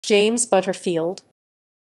James Butterfield.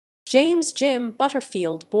 James Jim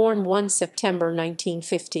Butterfield, born 1 September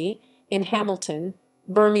 1950 in Hamilton,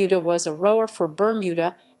 Bermuda, was a rower for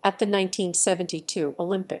Bermuda at the 1972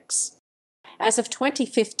 Olympics. As of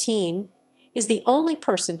 2015, is the only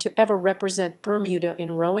person to ever represent Bermuda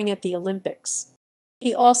in rowing at the Olympics.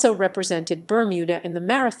 He also represented Bermuda in the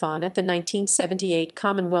marathon at the 1978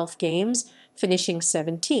 Commonwealth Games, finishing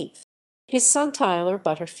 17th. His son Tyler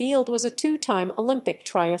Butterfield was a two-time Olympic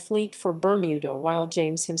triathlete for Bermuda, while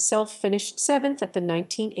James himself finished 7th at the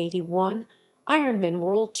 1981 Ironman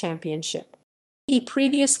World Championship. He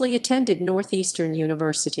previously attended Northeastern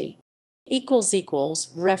University.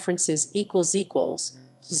 References